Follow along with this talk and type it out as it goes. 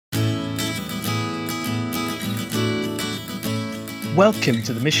Welcome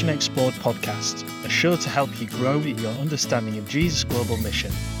to the Mission Explored podcast, a show to help you grow in your understanding of Jesus' global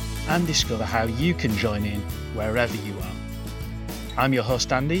mission and discover how you can join in wherever you are. I'm your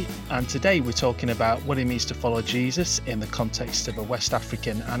host Andy, and today we're talking about what it means to follow Jesus in the context of a West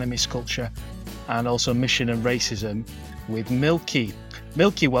African animist culture and also mission and racism with Milky.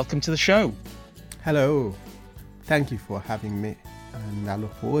 Milky, welcome to the show. Hello, thank you for having me, and I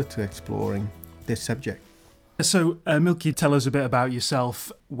look forward to exploring this subject. So, Milky, tell us a bit about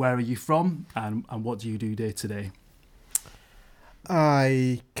yourself. Where are you from, and what do you do day to day?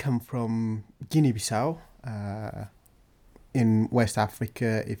 I come from Guinea-Bissau in West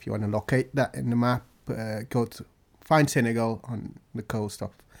Africa. If you want to locate that in the map, find Senegal on the coast of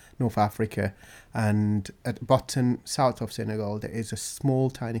North Africa, and at the bottom, south of Senegal, there is a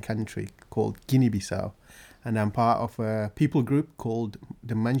small, tiny country called Guinea-Bissau, and I'm part of a people group called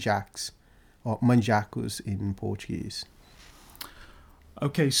the Manjaks, or Manjacos in Portuguese.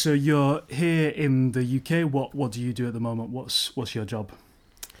 Okay, so you're here in the UK. What do you do at the moment? What's your job?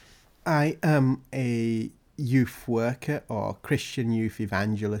 I am a youth worker or Christian youth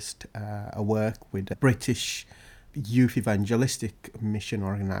evangelist. I work with a British youth evangelistic mission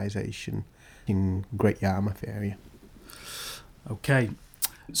organisation in Great Yarmouth area. Okay,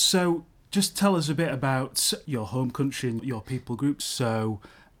 so just tell us a bit about your home country and your people group. So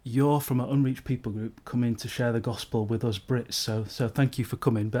you're from an unreached people group coming to share the gospel with us Brits. So thank you for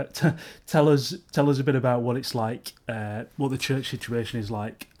coming. But tell us a bit about what it's like, what the church situation is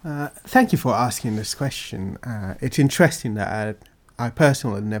like. Thank you for asking this question. It's interesting that I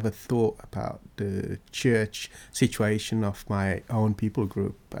personally never thought about the church situation of my own people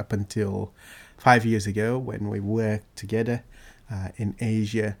group up until 5 years ago when we worked together in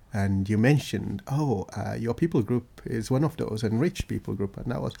Asia, and you mentioned, your people group is one of those enriched people group, and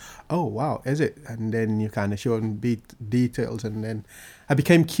that was, oh wow, is it? And then you kind of showed details, and then I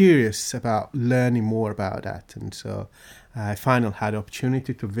became curious about learning more about that, and so I finally had the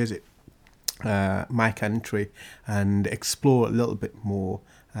opportunity to visit my country and explore a little bit more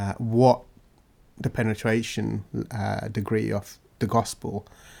what the penetration degree of the gospel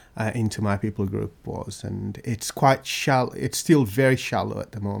into my people group was, and it's quite shallow. It's still very shallow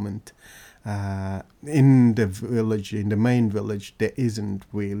at the moment. In the main village, there isn't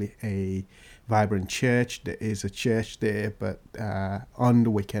really a vibrant church. There is a church there, but on the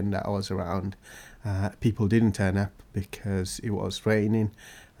weekend that I was around, people didn't turn up because it was raining,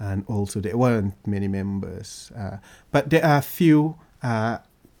 and also there weren't many members. But there are a few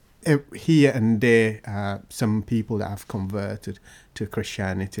here and there, some people that have converted to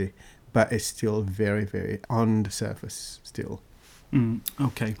Christianity, but it's still very, very on the surface still.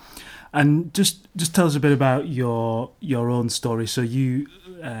 Okay, and just tell us a bit about your own story. So you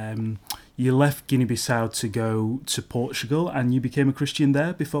left Guinea-Bissau to go to Portugal, and you became a Christian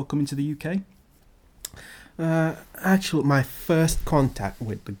there before coming to the UK? Actually, my first contact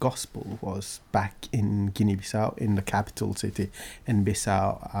with the gospel was back in Guinea-Bissau, in the capital city in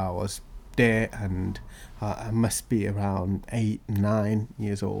Bissau. I was there, and I must be around 8-9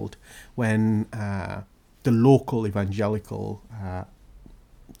 years old when the local evangelical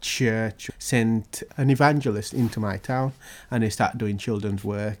church sent an evangelist into my town, and they started doing children's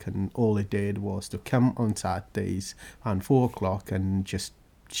work, and all they did was to come on Saturdays around 4:00 and just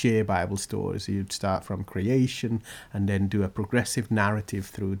share Bible stories. You'd start from creation and then do a progressive narrative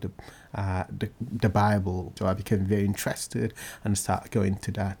through the Bible. So I became very interested and started going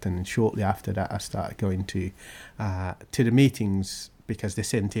to that. And shortly after that, I started going to the meetings, because they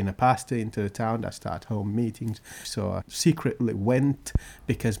sent in a pastor into the town that started home meetings. So I secretly went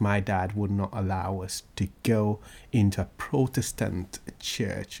because my dad would not allow us to go into a Protestant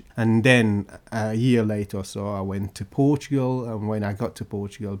church. And then a year later or so, I went to Portugal. And when I got to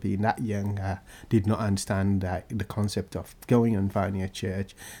Portugal, being that young, I did not understand the concept of going and finding a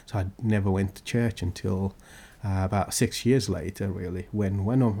church. So I never went to church until about 6 years later, really, when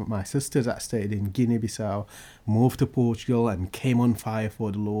one of my sisters that stayed in Guinea-Bissau moved to Portugal and came on fire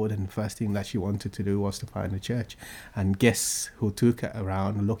for the Lord, and the first thing that she wanted to do was to find a church. And guess who took her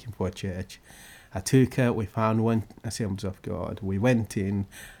around looking for a church? I took her, we found one, Assemblies of God. We went in,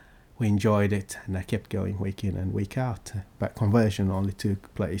 we enjoyed it, and I kept going week in and week out. But conversion only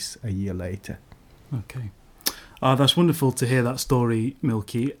took place a year later. Okay. That's wonderful to hear that story,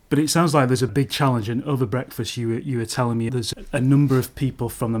 Milky. But it sounds like there's a big challenge. And over breakfast, you were telling me there's a number of people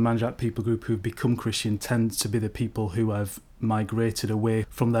from the Manjak people group who've become Christian tend to be the people who have migrated away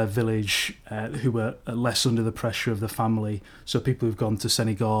from their village, who were less under the pressure of the family. So people who've gone to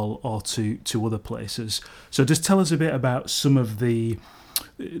Senegal or to other places. So just tell us a bit about some of the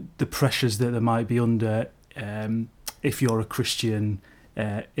pressures that they might be under if you're a Christian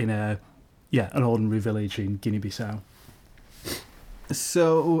in an ordinary village in Guinea-Bissau?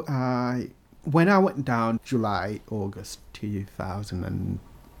 So when I went down August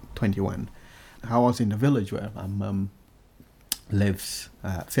 2021, I was in the village where my mum lives,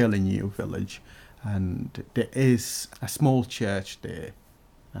 a fairly new village, and there is a small church there,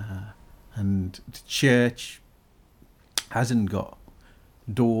 and the church hasn't got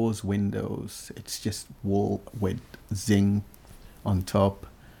doors, windows. It's just wall with zinc on top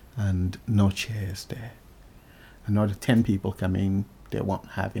and no chairs there. Another 10 people come in, they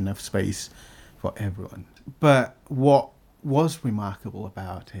won't have enough space for everyone. But what was remarkable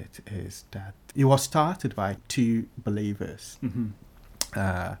about it is that it was started by 2 believers.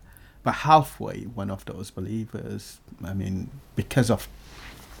 But halfway, one of those believers, because of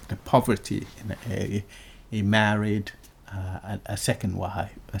the poverty in the area, he married a second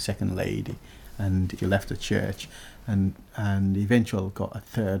wife, a second lady, and he left the church and eventually got a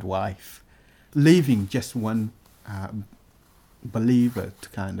third wife, leaving just one believer to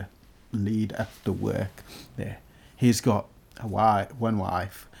kind of lead up the work there. He's got one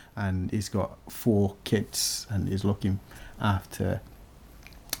wife, and he's got 4 kids, and he's looking after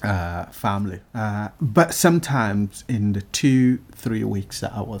family. But sometimes in the 2-3 weeks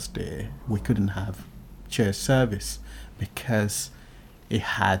that I was there, we couldn't have church service because he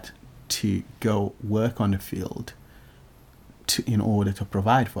had to go work on the field in order to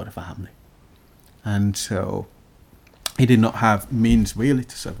provide for the family. And so he did not have means really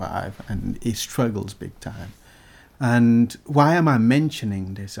to survive, and he struggles big time. And why am I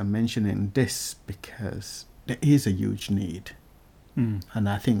mentioning this? I'm mentioning this because there is a huge need. And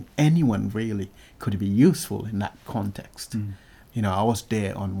I think anyone really could be useful in that context. I was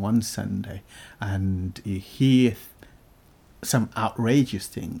there on one Sunday, and you hear some outrageous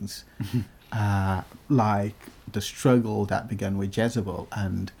things, like the struggle that began with Jezebel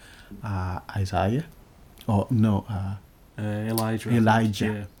and Elijah.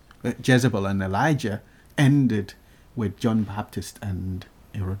 Yeah. Jezebel and Elijah ended with John Baptist and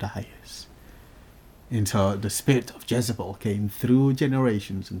Herodias. And so the spirit of Jezebel came through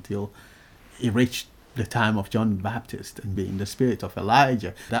generations until it reached the time of John Baptist, and being the spirit of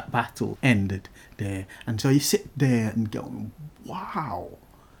Elijah, that battle ended there. And so you sit there and go, wow,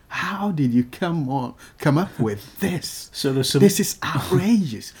 how did you come up with this? This is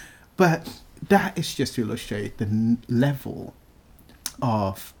outrageous. But that is just to illustrate the level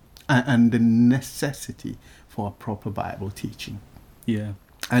of and the necessity for a proper Bible teaching. Yeah.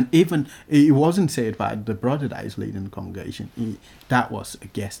 And even, it wasn't said by the brother that is leading the congregation. That was a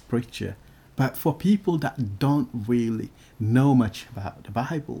guest preacher. But for people that don't really know much about the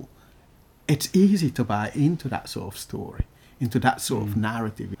Bible, it's easy to buy into that sort of story, into that sort of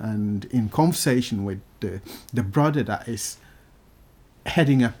narrative. And in conversation with the brother that is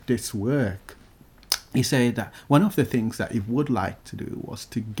heading up this work, he said that one of the things that he would like to do was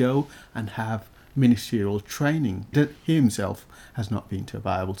to go and have ministerial training. That he himself has not been to a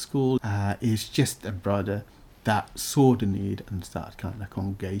Bible school. He's just a brother that saw the need and started kind of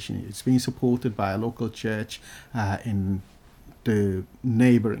congregation. It's been supported by a local church in the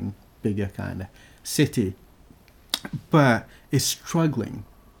neighbouring bigger kind of city, but is struggling.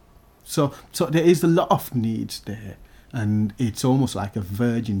 So there is a lot of needs there, and it's almost like a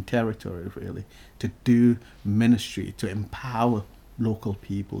virgin territory really to do ministry, to empower local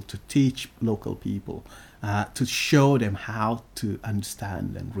people, to teach local people, to show them how to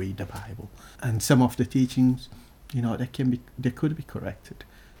understand and read the Bible. And some of the teachings, they could be corrected.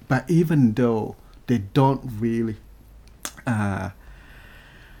 But even though they don't really have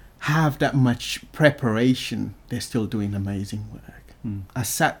that much preparation, they're still doing amazing work. I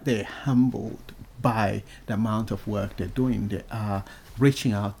sat there humbled by the amount of work they're doing. They are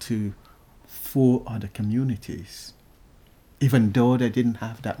reaching out to 4 other communities, even though they didn't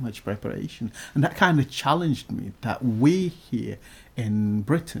have that much preparation. And that kind of challenged me, that we here in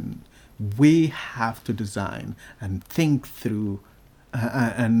Britain, we have to design and think through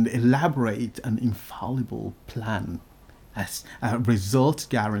and elaborate an infallible plan, as a results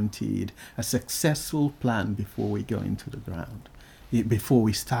guaranteed, a successful plan before we go into the ground, before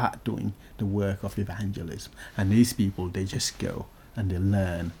we start doing the work of evangelism. And these people, they just go and they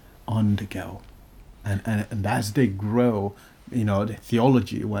learn on the go. And as they grow, the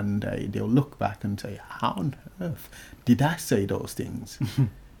theology, one day they'll look back and say, how on earth did I say those things?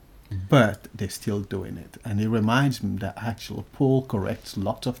 But they're still doing it. And it reminds me that actually Paul corrects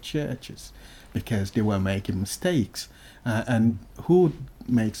lots of churches because they were making mistakes. And who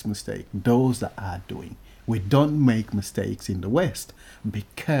makes mistakes? Those that are doing. We don't make mistakes in the West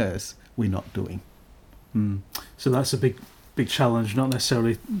because we're not doing. So that's a big challenge, not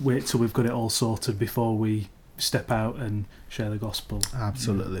necessarily wait till we've got it all sorted before we step out and share the gospel.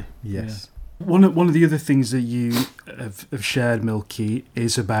 Absolutely, yes. Yeah. One of the other things that you have shared, Milky,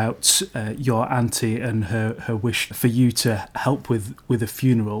 is about your auntie and her wish for you to help with a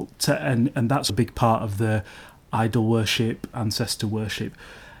funeral, and that's a big part of the idol worship, ancestor worship.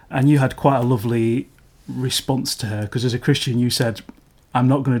 And you had quite a lovely response to her, because as a Christian you said, I'm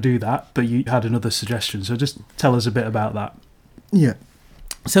not going to do that, but you had another suggestion. So just tell us a bit about that. Yeah.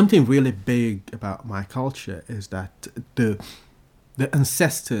 Something really big about my culture is that the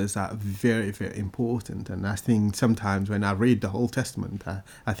ancestors are very, very important. And I think sometimes when I read the Old Testament,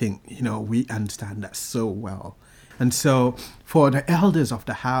 I think, we understand that so well. And so for the elders of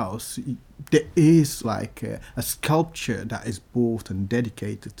the house, there is like a sculpture that is bought and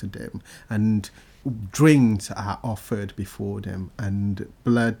dedicated to them. And drinks are offered before them, and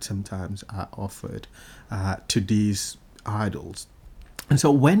blood sometimes are offered to these idols. And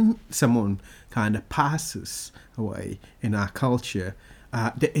so when someone kind of passes away in our culture,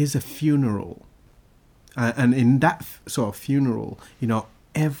 there is a funeral. And in that sort of funeral,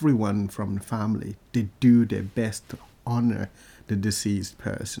 everyone from the family, they do their best to honor the deceased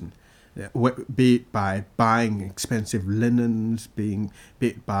person. Be it by buying expensive linens, be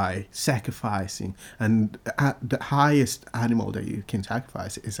it by sacrificing. And the highest animal that you can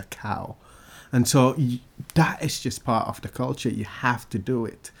sacrifice is a cow. And so that is just part of the culture. You have to do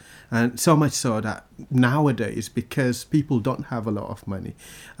it. And so much so that nowadays, because people don't have a lot of money,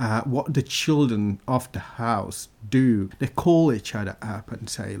 what the children of the house do, they call each other up and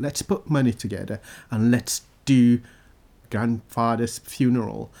say, let's put money together and let's do grandfather's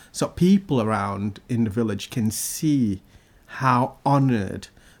funeral. So people around in the village can see how honored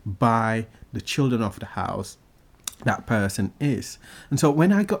by the children of the house that person is. And so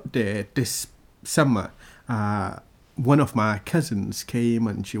when I got there this summer, one of my cousins came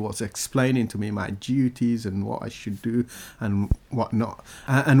and she was explaining to me my duties and what I should do and what not.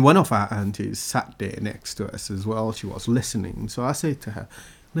 And one of our aunties sat there next to us as well. She was listening. So I said to her,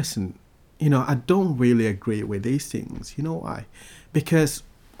 listen, I don't really agree with these things. You know why? Because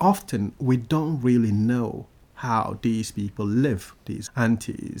often we don't really know how these people live, these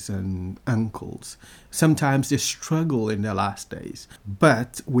aunties and uncles. Sometimes they struggle in their last days,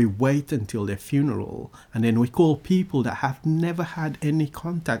 but we wait until their funeral and then we call people that have never had any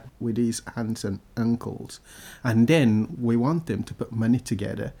contact with these aunts and uncles, and then we want them to put money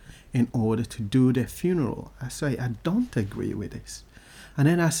together in order to do their funeral. I say, I don't agree with this. And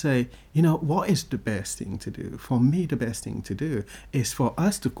then I say, what is the best thing to do? For me, the best thing to do is for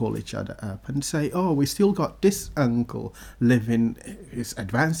us to call each other up and say, oh, we still got this uncle living, is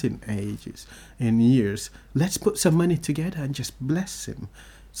advancing ages, in years. Let's put some money together and just bless him.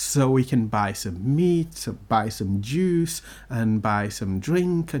 So we can buy some meat, buy some juice, and buy some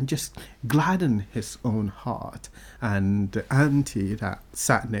drink, and just gladden his own heart. And the auntie that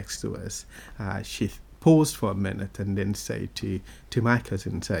sat next to us, she paused for a minute and then say to my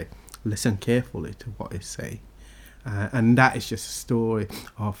cousin, listen carefully to what he's saying. And that is just a story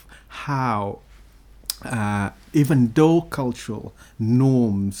of how even though cultural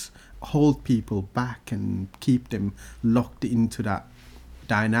norms hold people back and keep them locked into that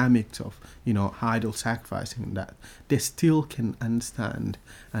dynamics of idol sacrificing, that they still can understand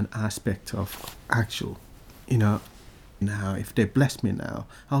an aspect of actual now, if they bless me now,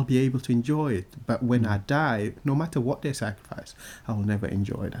 I'll be able to enjoy it. But when I die, no matter what they sacrifice, I will never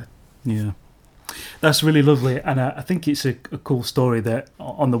enjoy that. Yeah. That's really lovely. And I think it's a cool story that,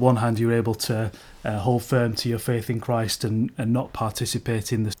 on the one hand, you're able to hold firm to your faith in Christ and not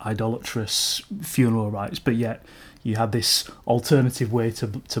participate in the idolatrous funeral rites, but yet you had this alternative way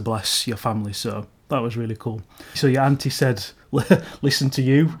to bless your family. So that was really cool. So your auntie said, listen to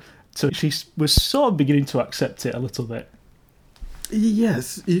you. So she was sort of beginning to accept it a little bit.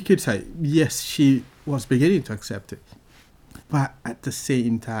 Yes, you could say, yes, she was beginning to accept it. But at the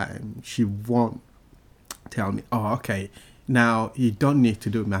same time, she won't tell me, oh, okay, now you don't need to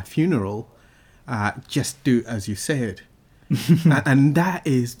do my funeral, just do as you said. And that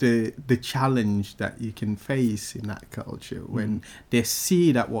is the challenge that you can face in that culture, when they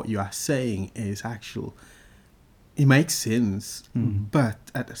see that what you are saying is actual. It makes sense, but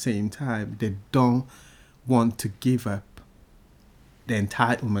at the same time, they don't want to give up the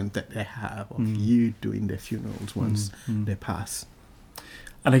entitlement that they have of you doing their funerals once they pass.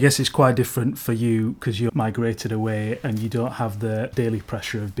 And I guess it's quite different for you because you're migrated away and you don't have the daily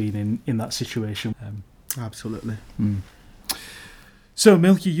pressure of being in that situation. Absolutely. So,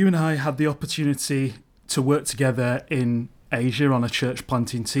 Milky, you and I had the opportunity to work together in Asia on a church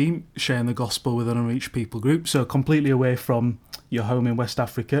planting team, sharing the gospel with an unreached people group. So completely away from your home in West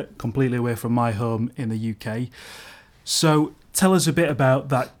Africa, completely away from my home in the UK. So tell us a bit about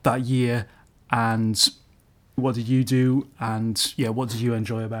that year, and what did you do, and what did you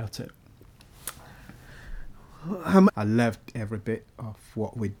enjoy about it? I loved every bit of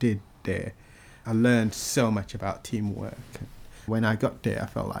what we did there. I learned so much about teamwork. When I got there, I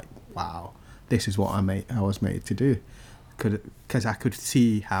felt like, wow, this is what I was made to do. Because I could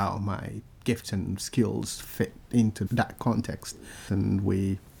see how my gifts and skills fit into that context. And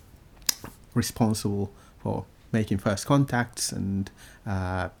we responsible for making first contacts and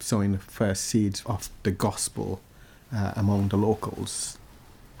sowing the first seeds of the gospel among the locals.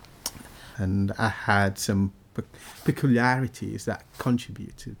 And I had some peculiarities that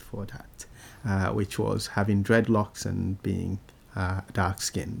contributed for that, which was having dreadlocks and being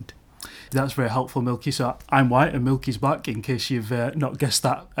dark-skinned. That's very helpful, Milky. So I'm white and Milky's black, in case you've not guessed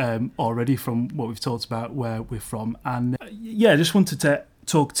that already from what we've talked about where we're from. And I just wanted to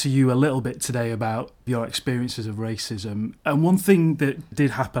talk to you a little bit today about your experiences of racism. And one thing that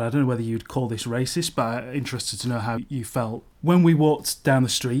did happen, I don't know whether you'd call this racist, but I'm interested to know how you felt. When we walked down the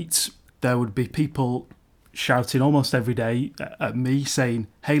street, there would be people shouting almost every day at me saying,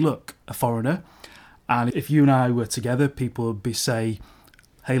 "Hey, look, a foreigner." And if you and I were together, people would be say,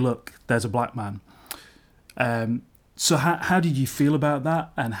 "Hey, look, there's a black man." So how did you feel about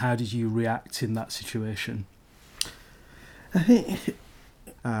that, and how did you react in that situation? I think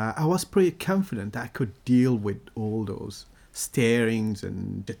I was pretty confident that I could deal with all those starings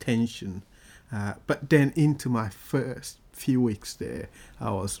and detention. But then into my first few weeks there,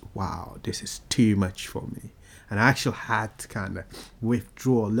 I was, wow, this is too much for me. And I actually had to kind of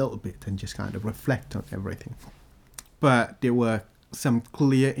withdraw a little bit and just kind of reflect on everything. But there were some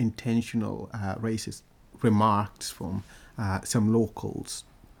clear intentional racist remarks from some locals,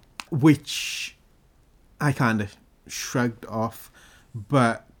 which I kind of shrugged off.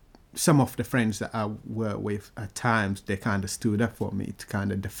 But some of the friends that I were with at times, they kind of stood up for me to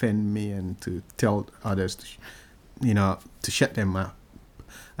kind of defend me and to tell others, to shut them up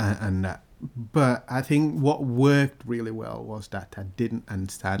and that. But I think what worked really well was that I didn't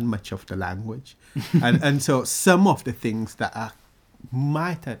understand much of the language. and so some of the things that I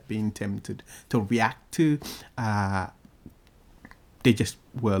might have been tempted to react to, they just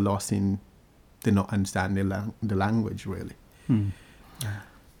were lost in the not understanding the language, really.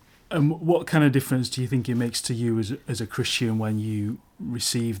 And what kind of difference do you think it makes to you as a Christian when you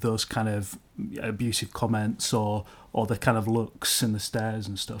receive those kind of abusive comments or the kind of looks and the stares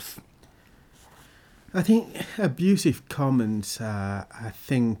and stuff? I think abusive comments, I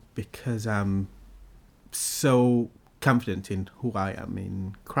think because I'm so confident in who I am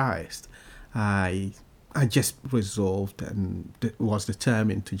in Christ, I just resolved and was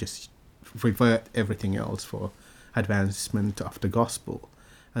determined to just revert everything else for advancement of the gospel.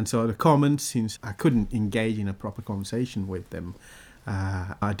 And so the comments, since I couldn't engage in a proper conversation with them,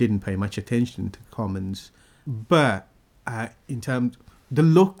 I didn't pay much attention to comments. But in terms the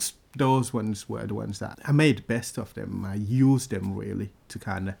looks, those ones were the ones that I made the best of them. I used them really to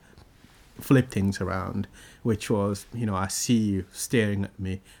kind of flip things around, which was, I see you staring at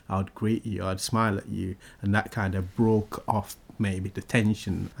me, I'd greet you, I'd smile at you, and that kind of broke off maybe the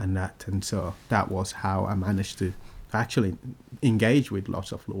tension and that. And so that was how I managed to actually engage with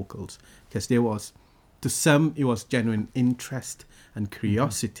lots of locals, because there was, to some, it was genuine interest and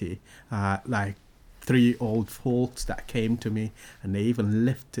curiosity, like 3 old folks that came to me and they even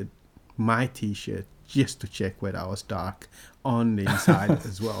lifted my t-shirt just to check whether I was dark on the inside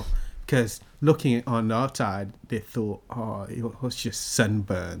as well, because looking on the outside they thought, oh, it was just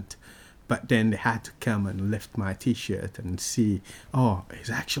sunburnt, but then they had to come and lift my t-shirt and see, oh, it's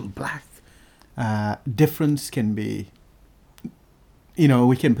actually black. Difference can be,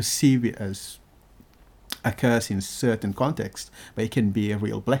 we can perceive it as a curse in certain contexts, but it can be a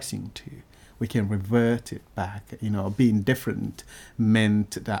real blessing too. We can revert it back. Being different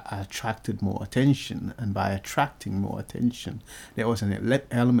meant that I attracted more attention, and by attracting more attention, there was an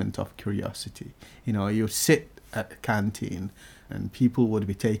element of curiosity. You sit at the canteen and people would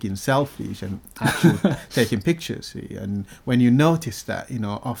be taking selfies and actually taking pictures. And when you notice that,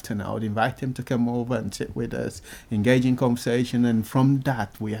 often I would invite them to come over and sit with us, engage in conversation. And from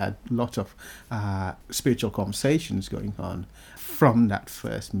that, we had lots of spiritual conversations going on from that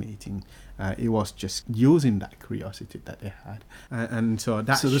first meeting. It was just using that curiosity that they had. And so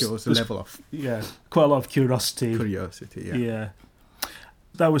that shows the level of... Yeah, quite a lot of curiosity. Curiosity, yeah.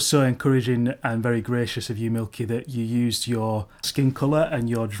 That was so encouraging and very gracious of you, Milky, that you used your skin colour and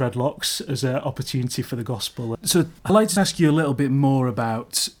your dreadlocks as an opportunity for the gospel. So I'd like to ask you a little bit more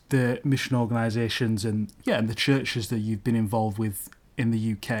about the mission organisations and the churches that you've been involved with in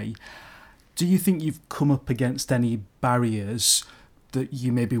the UK. Do you think you've come up against any barriers that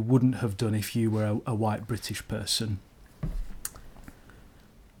you maybe wouldn't have done if you were a white British person?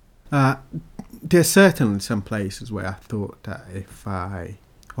 There's certainly some places where I thought that if I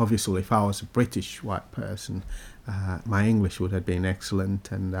was a British white person, my English would have been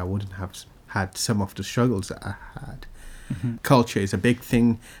excellent and I wouldn't have had some of the struggles that I had. Mm-hmm. Culture is a big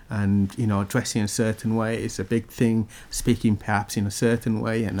thing, and dressing a certain way is a big thing. Speaking perhaps in a certain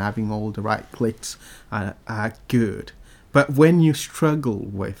way and having all the right clicks are good. But when you struggle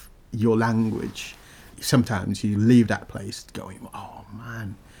with your language, sometimes you leave that place going, oh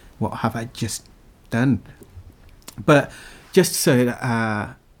man, what have I just done? But just so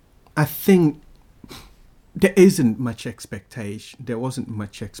that I think there wasn't much expectation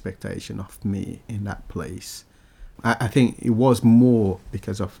of me in that place. I think it was more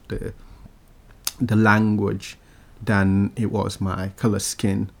because of the language than it was my colour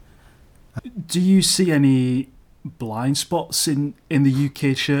skin. Do you see any blind spots in the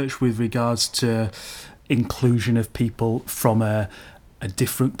UK church with regards to inclusion of people from a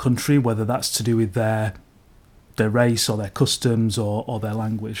different country, whether that's to do with their race or their customs or their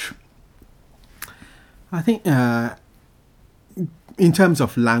language? I think in terms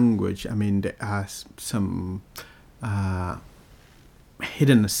of language, I mean, there are some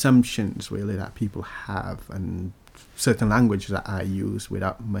hidden assumptions really that people have, and certain languages that I use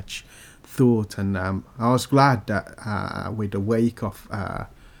without much thought. And I was glad that with the wake of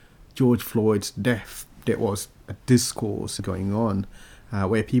George Floyd's death, there was a discourse going on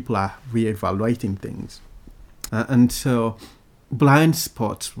where people are re-evaluating things. And so blind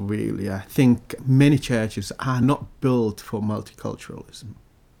spots, really, I think many churches are not built for multiculturalism.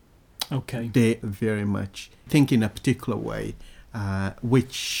 Okay. They very much think in a particular way,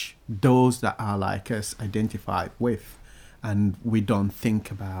 which those that are like us identify with, and we don't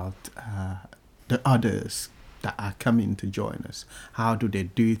think about the others that are coming to join us. How do they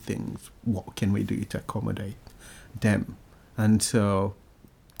do things? What can we do to accommodate them? And so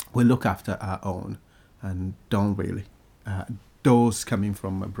we look after our own and don't really. Those coming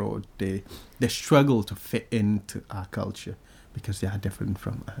from abroad, they struggle to fit into our culture because they are different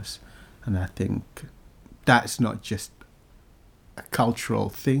from us. And I think that's not just a cultural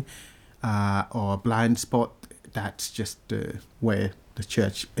thing or a blind spot. That's just where the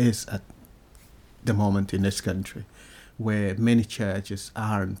church is at the moment in this country, where many churches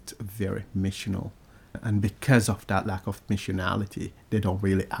aren't very missional. And because of that lack of missionality, they don't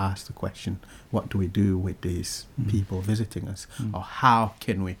really ask the question, what do we do with these people visiting us? Or how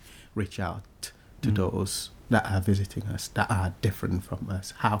can we reach out to those that are visiting us, that are different from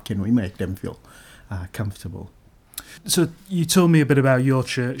us? How can we make them feel comfortable? So you told me a bit about your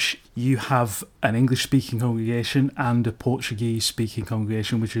church. You have an English-speaking congregation and a Portuguese-speaking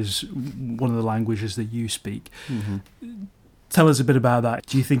congregation, which is one of the languages that you speak. Mm-hmm. Tell us a bit about that.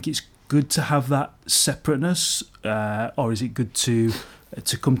 Do you think it's good to have that separateness, or is it good to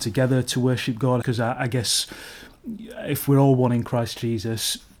come together to worship God? Because I guess if we're all one in Christ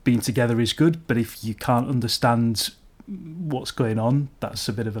Jesus, being together is good, but if you can't understand what's going on, that's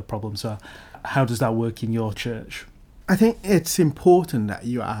a bit of a problem. So how does that work in your church? I think it's important that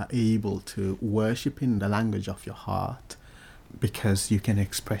you are able to worship in the language of your heart, because you can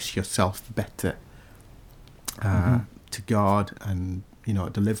express yourself better to God and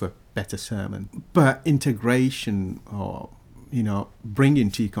deliver better sermon. But integration, or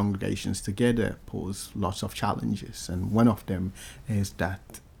bringing two congregations together, pose lots of challenges, and one of them is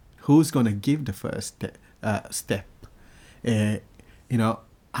that who's going to give the first step? I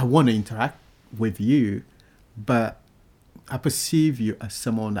want to interact with you, but I perceive you as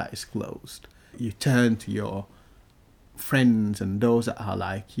someone that is closed. You turn to your friends and those that are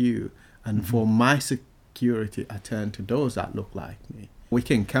like you, and for my security, I turn to those that look like me. We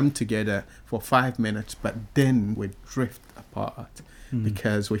can come together for 5 minutes, but then we drift apart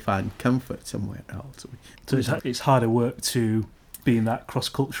because we find comfort somewhere else. So it's harder work to be in that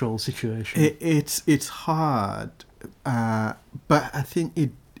cross-cultural situation. It's hard, but I think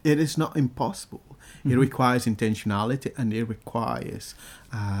it is not impossible. It requires intentionality, and it requires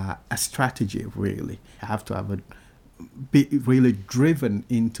a strategy, really. You have to be really driven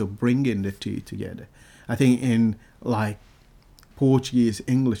into bringing the two together. I think in Portuguese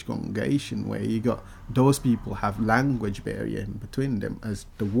English congregation, where you got those people have language barrier in between them as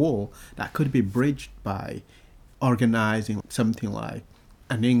the wall that could be bridged by organizing something like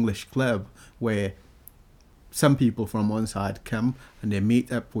an English club where some people from one side come and they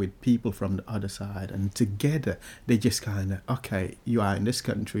meet up with people from the other side, and together they just kind of, okay, you are in this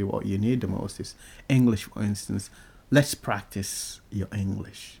country, what you need the most is English, for instance. Let's practice your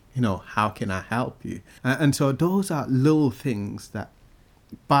English. How can I help you? And so those are little things that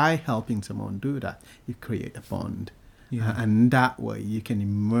by helping someone do that, you create a bond. Yeah. And that way you can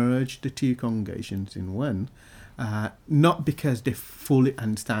merge the two congregations in one, not because they fully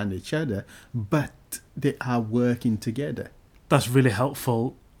understand each other, but they are working together. That's a really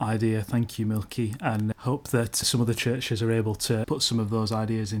helpful idea. Thank you, Milky. And hope that some of the churches are able to put some of those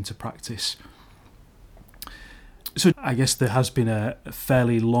ideas into practice. So I guess there has been a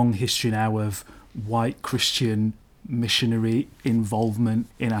fairly long history now of white Christian missionary involvement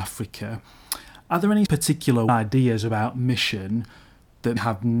in Africa. Are there any particular ideas about mission that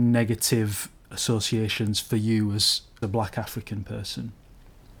have negative associations for you as a black African person?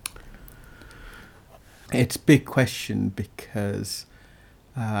 It's a big question because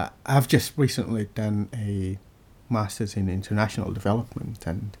I've just recently done a master's in international development,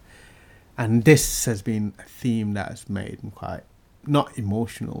 and this has been a theme that has made me quite, not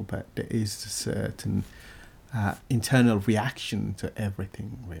emotional, but there is a certain internal reaction to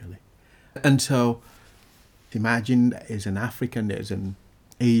everything, really. And so imagine there is an African, there is an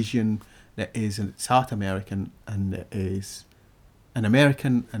Asian, there is a South American, and there is an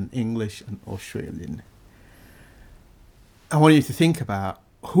American, an English, and Australian. I want you to think about,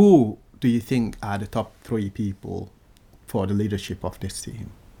 who do you think are the top 3 people for the leadership of this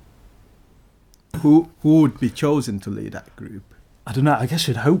team? Who would be chosen to lead that group? I don't know, I guess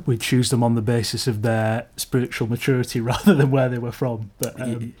you'd hope we'd choose them on the basis of their spiritual maturity rather than where they were from. But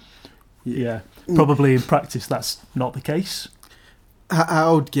yeah, probably in practice that's not the case. I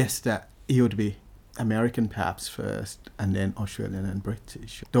would guess that it would be American perhaps first, and then Australian and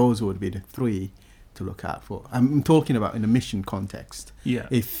British. Those would be the 3 to look out for. I'm talking about in a mission context. Yeah.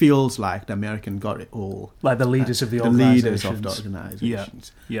 It feels like the American got it all. Like the leaders of the organizations. organizations. The leaders of the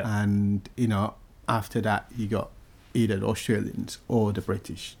organizations. Yeah. And, after that, you got either the Australians or the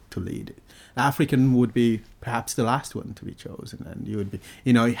British to lead it. The African would be perhaps the last one to be chosen. And you would be,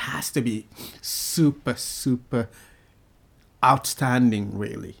 it has to be super, super outstanding,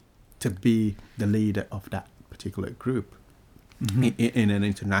 really, to be the leader of that particular group. Mm-hmm. In an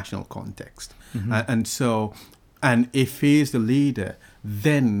international context. Mm-hmm. And if he is the leader,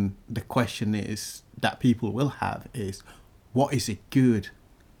 then the question is that people will have is, what is he good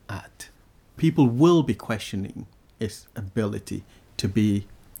at? People will be questioning his ability to be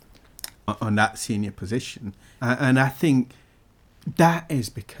on that senior position. And I think that is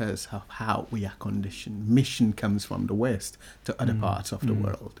because of how we are conditioned. Mission comes from the West to other parts of the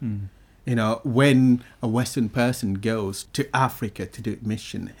world. When a Western person goes to Africa to do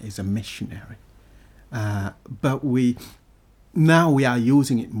mission, is a missionary. But we are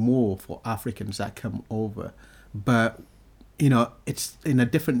using it more for Africans that come over. But, it's in a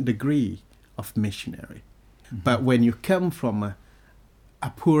different degree of missionary. Mm-hmm. But when you come from a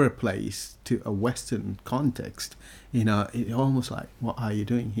poorer place to a Western context, it's almost like, what are you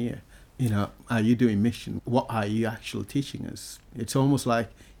doing here? Are you doing mission? What are you actually teaching us? It's almost like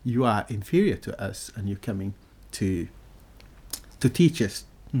you are inferior to us and you're coming to teach us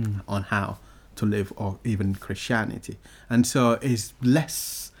on how to live, or even Christianity. And so it's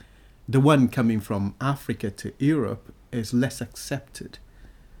less, the one coming from Africa to Europe is less accepted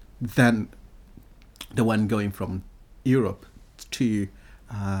than the one going from Europe to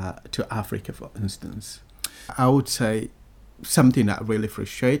Africa, for instance. I would say something that really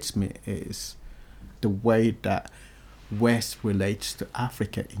frustrates me is the way that West relates to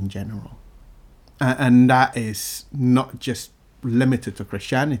Africa in general. And that is not just limited to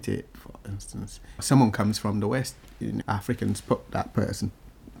Christianity, for instance. Someone comes from the West, Africans put that person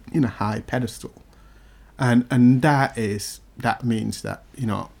in a high pedestal. And that means that,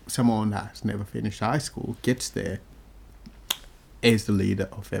 someone that has never finished high school gets there, is the leader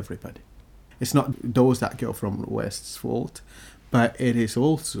of everybody. It's not those that go from the West's fault, but it is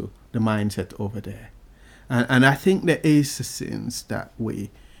also the mindset over there. And I think there is a sense that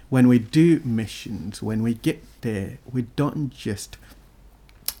when we do missions, when we get there, we don't just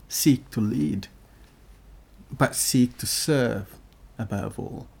seek to lead, but seek to serve above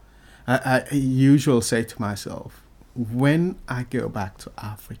all. I usually say to myself, when I go back to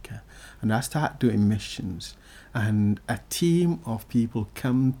Africa and I start doing missions and a team of people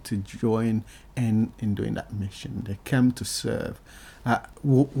come to join in doing that mission, they come to serve,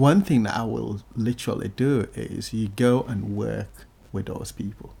 one thing that I will literally do is you go and work with those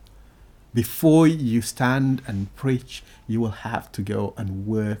people. Before you stand and preach, you will have to go and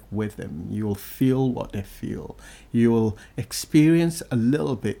work with them. You will feel what they feel. You will experience a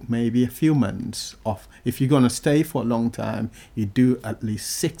little bit, maybe a few months of, if you're going to stay for a long time, you do at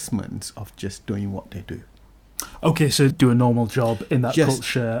least 6 months of just doing what they do. Okay, so do a normal job in that Just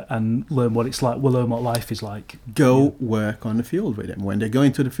culture and learn what it's like. We'll learn what life is like. Go work on the field with them. When they go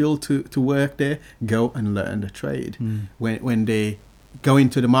into the field to work there, go and learn the trade. When they go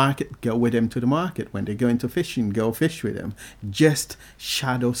into the market, go with them to the market. When they go into fishing, go fish with them. Just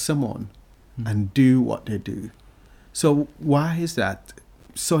shadow someone and do what they do. So why is that?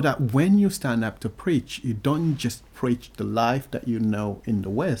 So that when you stand up to preach, you don't just preach the life that you know in the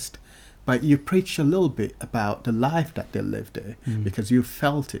West, but you preach a little bit about the life that they live there because you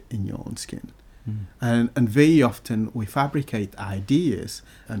felt it in your own skin. And very often we fabricate ideas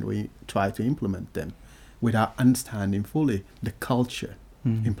and we try to implement them without understanding fully the culture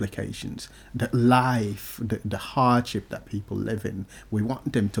implications, the life, the hardship that people live in. We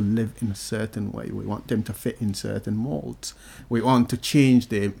want them to live in a certain way. We want them to fit in certain molds. We want to change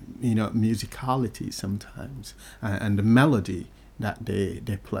their, musicality sometimes and the melody that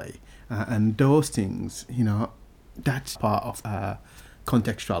they play. And those things, that's part of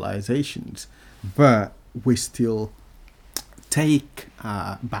contextualizations. But we still take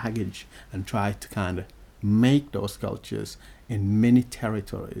baggage and try to kind of make those cultures in many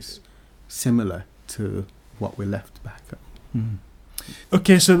territories similar to what we left back home.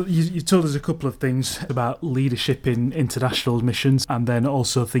 Okay, so you told us a couple of things about leadership in international missions, and then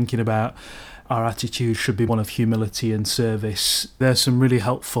also thinking about our attitude should be one of humility and service. There's some really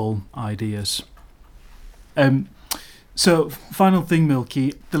helpful ideas. So, final thing,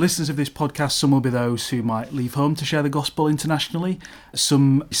 Milky, the listeners of this podcast, some will be those who might leave home to share the gospel internationally,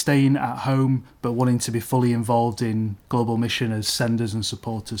 some staying at home but wanting to be fully involved in global mission as senders and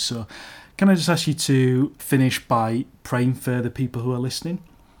supporters. So, can I just ask you to finish by praying for the people who are listening?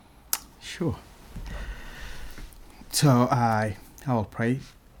 Sure. So, I will pray.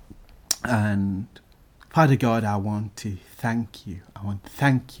 And Father God, I want to thank you. I want to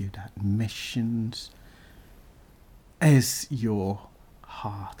thank you that missions is your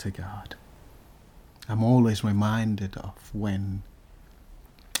heart, God. I'm always reminded of when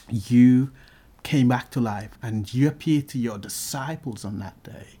you came back to life and you appeared to your disciples on that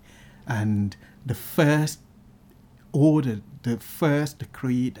day. And the first order, the first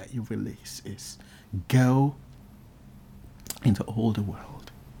decree that you release is go into all the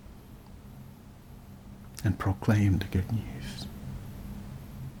world and proclaim the good news.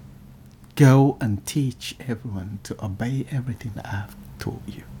 Go and teach everyone to obey everything that I've taught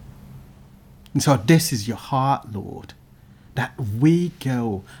you. And so this is your heart, Lord, that we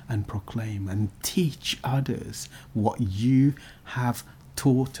go and proclaim and teach others what you have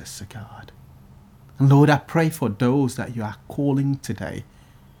taught us, God. And Lord, I pray for those that you are calling today.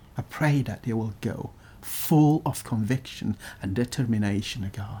 I pray that they will go full of conviction and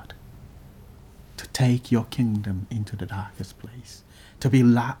determination, God, to take your kingdom into the darkest place, to be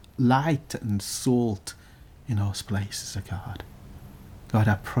light and salt in those places, God. God,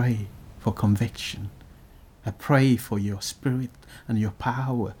 I pray for conviction. I pray for your spirit and your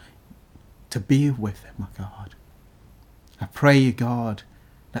power to be with them, God. I pray, God,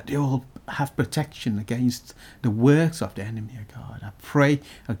 that they will have protection against the works of the enemy, God. I pray,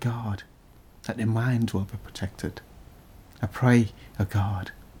 God, that their minds will be protected. I pray,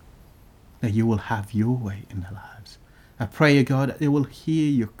 God, that you will have your way in their lives. I pray, God, that they will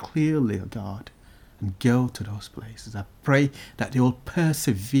hear you clearly, God, and go to those places. I pray that they will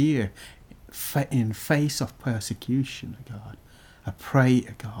persevere in face of persecution, God. I pray,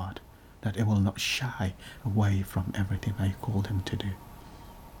 God, that they will not shy away from everything I call them to do.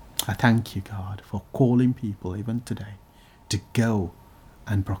 I thank you, God, for calling people even today to go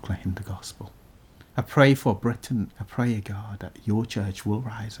and proclaim the gospel. I pray for Britain. I pray, God, that your church will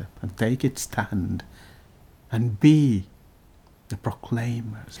rise up and take its stand and be the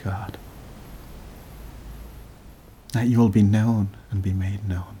proclaimers, God. That you will be known and be made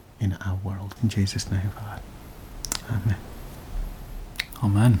known in our world. In Jesus' name, God. Amen.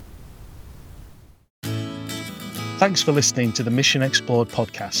 Amen. Thanks for listening to the Mission Explored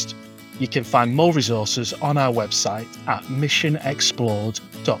podcast. You can find more resources on our website at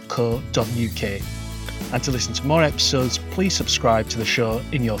missionexplored.co.uk. And to listen to more episodes, please subscribe to the show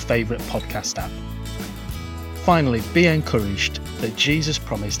in your favourite podcast app. Finally, be encouraged that Jesus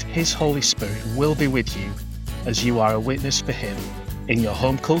promised his Holy Spirit will be with you as you are a witness for him in your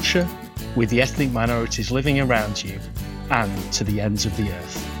home culture, with the ethnic minorities living around you, and to the ends of the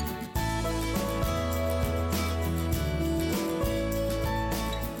earth.